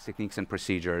 tactics, techniques, and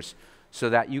procedures, so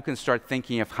that you can start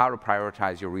thinking of how to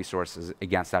prioritize your resources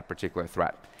against that particular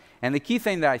threat. And the key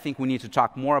thing that I think we need to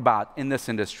talk more about in this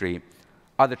industry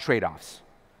are the trade-offs.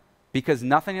 Because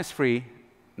nothing is free,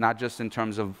 not just in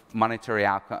terms of monetary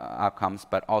outcomes,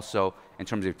 but also in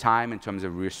terms of time, in terms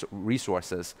of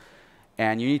resources.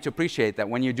 And you need to appreciate that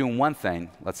when you're doing one thing,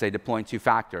 let's say deploying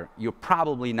two-factor, you're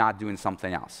probably not doing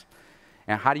something else.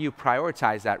 And how do you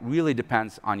prioritize that really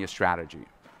depends on your strategy,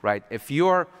 right? If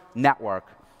your network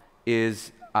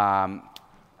is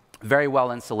very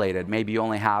well insulated, maybe you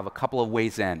only have a couple of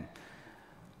ways in,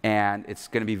 and it's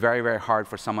going to be very, very hard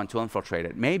for someone to infiltrate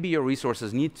it. Maybe your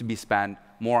resources need to be spent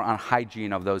more on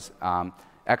hygiene of those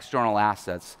external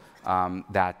assets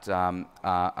that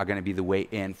are going to be the way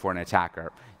in for an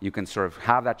attacker. You can sort of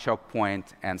have that choke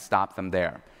point and stop them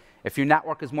there. If your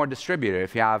network is more distributed,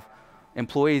 if you have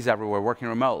employees everywhere working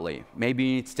remotely, maybe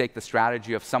you need to take the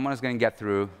strategy of someone is going to get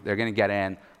through, they're going to get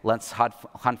in, let's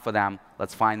hunt for them,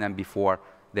 let's find them before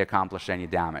they accomplish any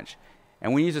damage.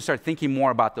 And we need to start thinking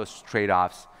more about those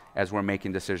trade-offs as we're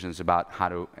making decisions about how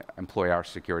to employ our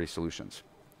security solutions.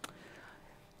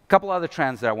 A couple other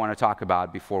trends that I want to talk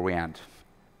about before we end.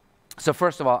 So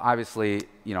first of all, obviously,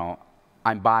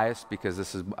 I'm biased because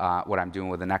this is what I'm doing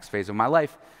with the next phase of my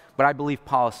life, but I believe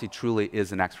policy truly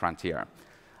is the next frontier.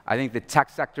 I think the tech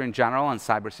sector in general and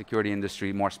cybersecurity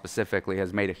industry more specifically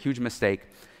has made a huge mistake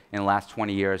in the last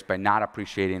 20 years by not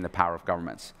appreciating the power of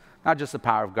governments. Not just the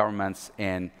power of governments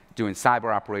in doing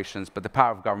cyber operations, but the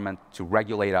power of government to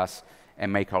regulate us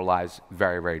and make our lives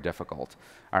very, very difficult.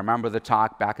 I remember the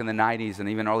talk back in the 90s and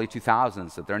even early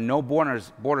 2000s that there are no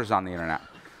borders on the internet.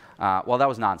 Well, that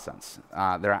was nonsense.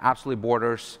 There are absolutely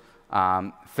borders.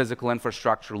 Physical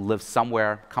infrastructure lives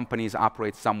somewhere. Companies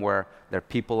operate somewhere. Their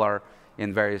people are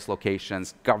in various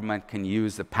locations. Government can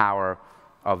use the power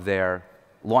of their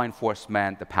law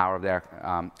enforcement, the power of their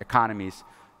economies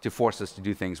to force us to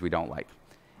do things we don't like.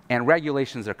 And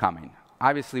regulations are coming.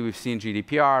 Obviously, we've seen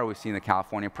GDPR, we've seen the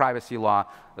California privacy law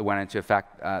that went into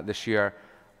effect this year.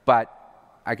 But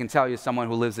I can tell you, someone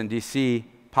who lives in DC,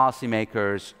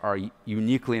 policymakers are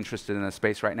uniquely interested in this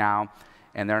space right now,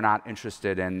 and they're not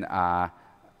interested in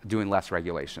doing less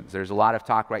regulations. There's a lot of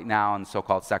talk right now on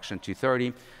so-called Section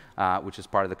 230, which is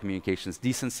part of the Communications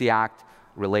Decency Act,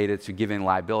 related to giving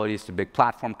liabilities to big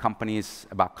platform companies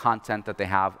about content that they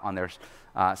have on their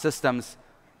systems.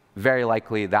 Very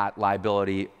likely that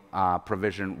liability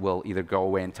provision will either go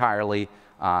away entirely.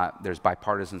 There's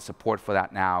bipartisan support for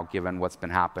that now, given what's been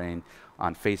happening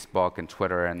on Facebook and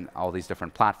Twitter and all these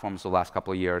different platforms the last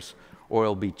couple of years, or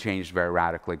it'll be changed very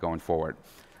radically going forward.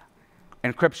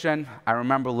 Encryption, I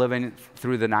remember living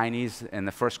through the 90s in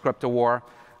the first crypto war.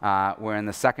 We're in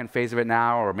the second phase of it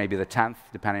now, or maybe the 10th,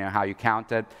 depending on how you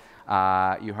count it.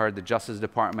 You heard the Justice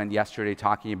Department yesterday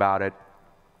talking about it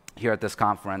here at this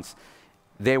conference.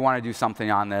 They want to do something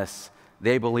on this.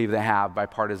 They believe they have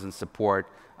bipartisan support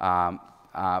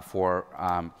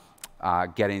for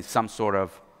getting some sort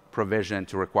of provision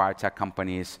to require tech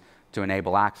companies to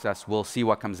enable access. We'll see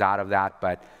what comes out of that,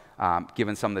 but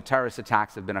given some of the terrorist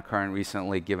attacks that have been occurring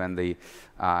recently, given the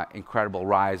incredible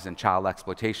rise in child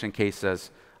exploitation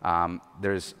cases,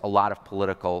 there's a lot of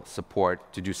political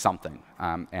support to do something.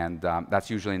 And that's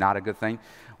usually not a good thing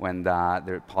when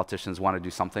the politicians want to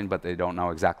do something, but they don't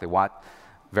know exactly what.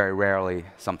 Very rarely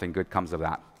something good comes of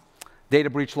that. Data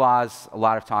breach laws, a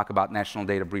lot of talk about national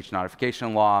data breach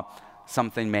notification law.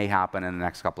 Something may happen in the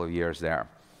next couple of years there.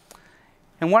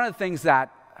 And one of the things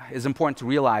that is important to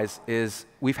realize is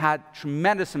we've had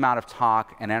tremendous amount of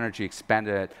talk and energy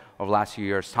expended over the last few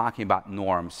years talking about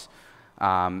norms.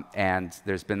 And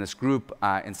there's been this group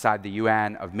inside the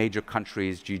UN of major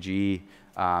countries, GGE,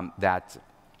 that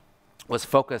was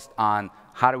focused on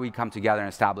how do we come together and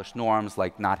establish norms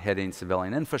like not hitting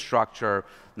civilian infrastructure,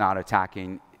 not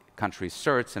attacking countries'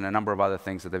 certs, and a number of other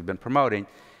things that they've been promoting.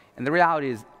 And the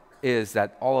reality is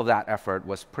that all of that effort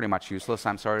was pretty much useless,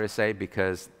 I'm sorry to say,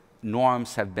 because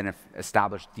norms have been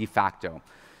established de facto,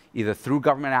 either through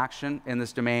government action in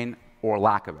this domain or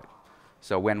lack of it.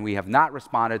 So when we have not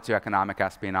responded to economic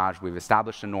espionage, we've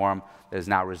established a norm that has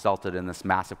now resulted in this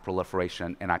massive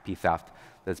proliferation in IP theft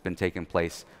that's been taking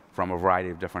place from a variety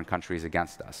of different countries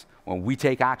against us. When we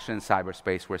take action in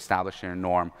cyberspace, we're establishing a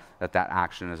norm that that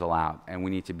action is allowed, and we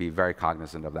need to be very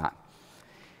cognizant of that.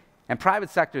 And private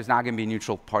sector is not going to be a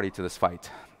neutral party to this fight.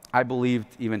 I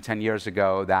believed even 10 years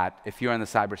ago that if you're in the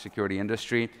cybersecurity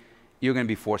industry, you're going to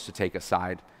be forced to take a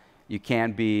side. You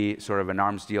can't be sort of an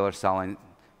arms dealer selling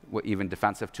even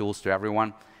defensive tools to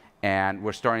everyone. And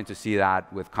we're starting to see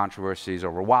that with controversies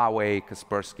over Huawei,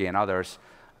 Kaspersky, and others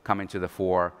coming to the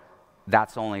fore.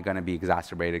 That's only going to be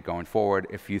exacerbated going forward.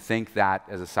 If you think that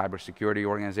as a cybersecurity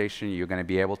organization, you're going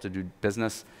to be able to do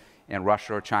business in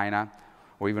Russia or China,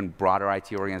 or even broader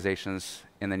IT organizations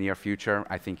in the near future,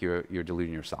 I think you're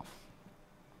deluding yourself.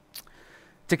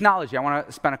 Technology, I want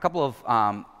to spend a couple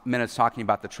of minutes talking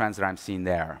about the trends that I'm seeing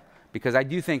there, because I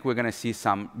do think we're going to see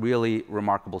some really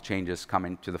remarkable changes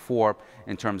coming to the fore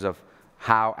in terms of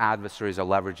how adversaries are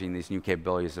leveraging these new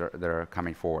capabilities that are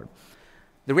coming forward.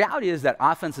 The reality is that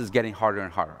offense is getting harder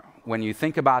and harder. When you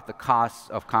think about the costs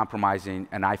of compromising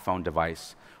an iPhone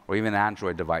device or even an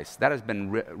Android device, that has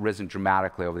been risen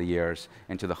dramatically over the years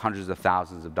into the hundreds of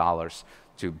thousands of dollars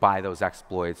to buy those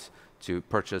exploits, to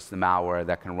purchase the malware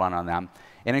that can run on them.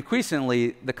 And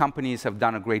increasingly, the companies have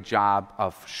done a great job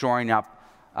of shoring up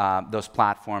those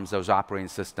platforms, those operating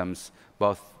systems,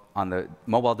 both on the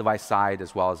mobile device side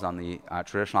as well as on the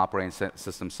traditional operating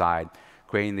system side,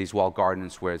 creating these walled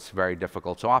gardens where it's very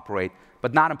difficult to operate,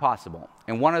 but not impossible.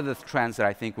 And one of the trends that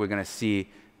I think we're going to see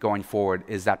going forward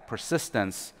is that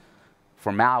persistence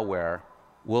for malware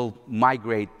will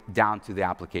migrate down to the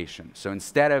application. So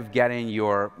instead of getting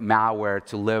your malware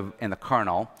to live in the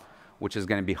kernel, which is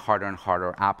going to be harder and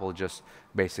harder, Apple just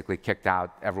basically kicked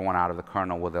out everyone out of the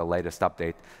kernel with the latest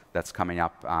update that's coming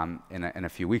up in a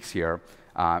few weeks here,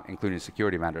 including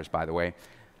security vendors, by the way.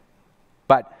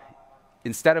 But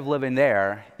instead of living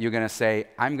there, you're going to say,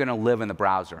 I'm going to live in the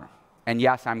browser. And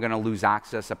yes, I'm going to lose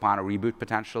access upon a reboot,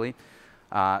 potentially.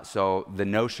 So the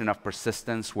notion of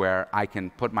persistence, where I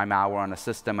can put my malware on a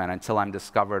system, and until I'm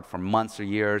discovered for months or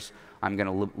years, I'm going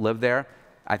to live there,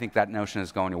 I think that notion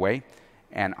is going away.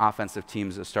 And offensive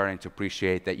teams are starting to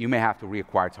appreciate that you may have to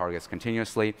reacquire targets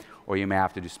continuously, or you may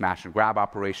have to do smash and grab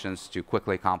operations to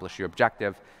quickly accomplish your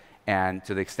objective. And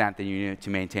to the extent that you need to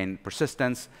maintain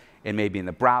persistence, it may be in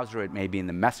the browser, it may be in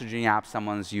the messaging app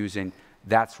someone's using.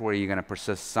 That's where you're going to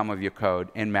persist some of your code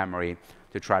in memory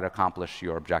to try to accomplish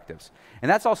your objectives.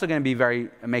 And that's also going to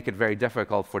make it very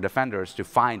difficult for defenders to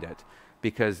find it,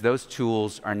 because those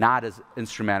tools are not as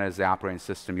instrumented as the operating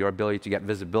system. Your ability to get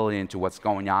visibility into what's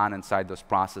going on inside those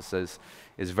processes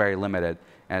is very limited,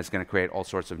 and it's going to create all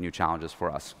sorts of new challenges for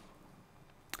us.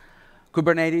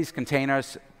 Kubernetes,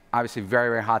 containers, obviously very,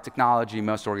 very hot technology.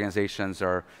 Most organizations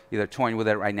are either toying with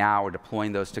it right now or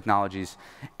deploying those technologies.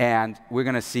 And we're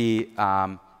going to see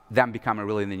them become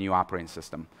really the new operating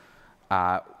system.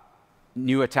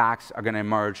 New attacks are going to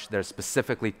emerge. They're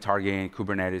specifically targeting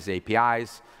Kubernetes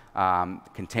APIs,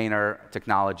 container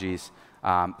technologies.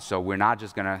 So we're not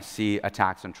just going to see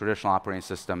attacks on traditional operating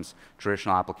systems,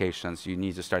 traditional applications. You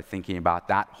need to start thinking about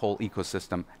that whole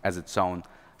ecosystem as its own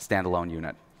standalone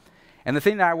unit. And the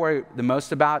thing that I worry the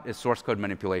most about is source code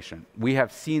manipulation. We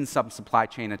have seen some supply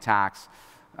chain attacks,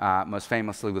 most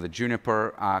famously with the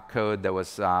Juniper code that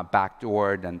was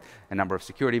backdoored, and a number of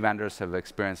security vendors have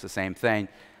experienced the same thing.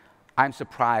 I'm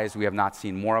surprised we have not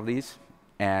seen more of these,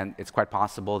 and it's quite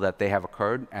possible that they have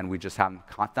occurred and we just haven't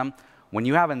caught them. When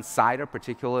you have an insider,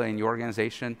 particularly in your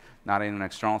organization, not an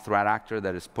external threat actor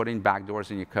that is putting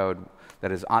backdoors in your code,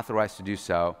 that is authorized to do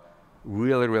so,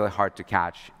 really, really hard to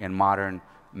catch in modern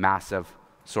massive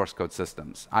source code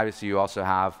systems. Obviously, you also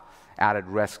have added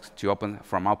risks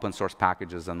from open source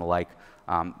packages and the like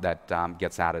that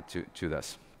gets added to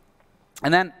this.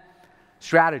 And then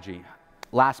strategy,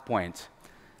 last point.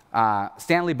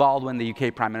 Stanley Baldwin, the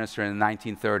UK Prime Minister in the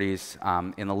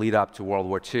 1930s, in the lead up to World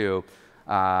War II,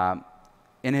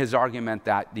 in his argument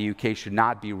that the UK should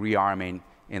not be rearming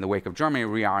in the wake of Germany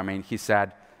rearming, he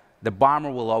said, the bomber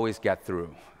will always get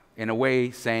through, in a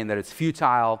way saying that it's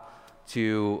futile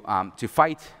to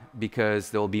fight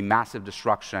because there will be massive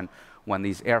destruction when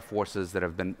these air forces that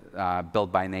have been built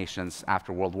by nations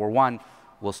after World War I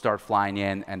will start flying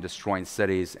in and destroying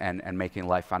cities and making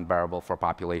life unbearable for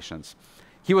populations.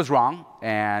 He was wrong,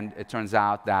 and it turns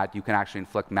out that you can actually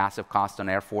inflict massive cost on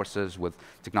air forces with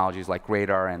technologies like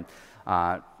radar and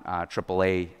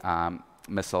AAA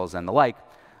missiles and the like.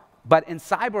 But in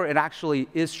cyber, it actually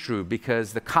is true,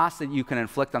 because the costs that you can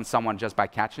inflict on someone just by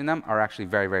catching them are actually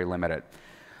very, very limited.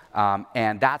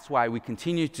 And that's why we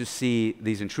continue to see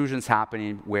these intrusions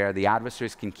happening where the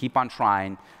adversaries can keep on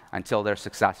trying until they're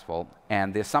successful.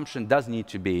 And the assumption does need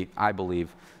to be, I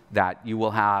believe, that you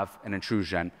will have an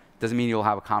intrusion. Doesn't mean you'll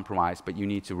have a compromise, but you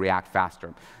need to react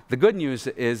faster. The good news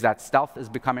is that stealth is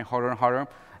becoming harder and harder.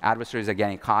 Adversaries are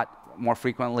getting caught more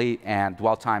frequently, and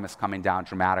dwell time is coming down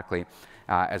dramatically,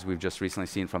 as we've just recently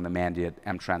seen from the Mandiant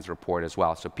M-Trends report as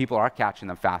well. So people are catching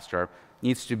them faster.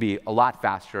 Needs to be a lot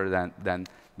faster than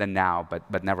than now,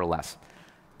 but nevertheless.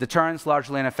 Deterrence,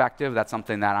 largely ineffective. That's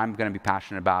something that I'm going to be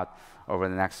passionate about over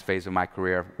the next phase of my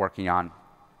career, working on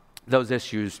those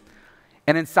issues.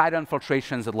 And inside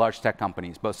infiltrations at large tech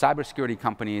companies, both cybersecurity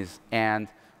companies and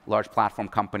large platform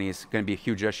companies, going to be a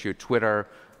huge issue. Twitter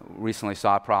recently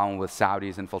saw a problem with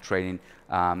Saudis infiltrating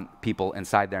people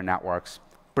inside their networks.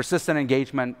 Persistent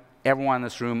engagement. Everyone in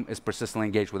this room is persistently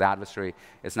engaged with adversary.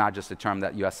 It's not just a term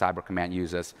that US Cyber Command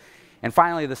uses. And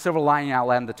finally, the silver lining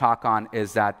I'll end the talk on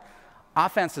is that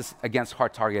offenses against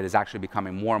hard target is actually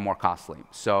becoming more and more costly.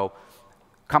 So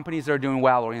companies that are doing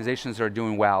well, organizations that are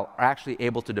doing well, are actually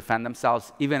able to defend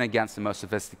themselves even against the most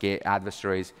sophisticated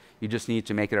adversaries. You just need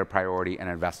to make it a priority and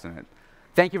invest in it.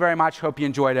 Thank you very much. Hope you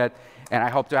enjoyed it, and I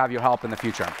hope to have your help in the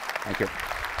future. Thank you.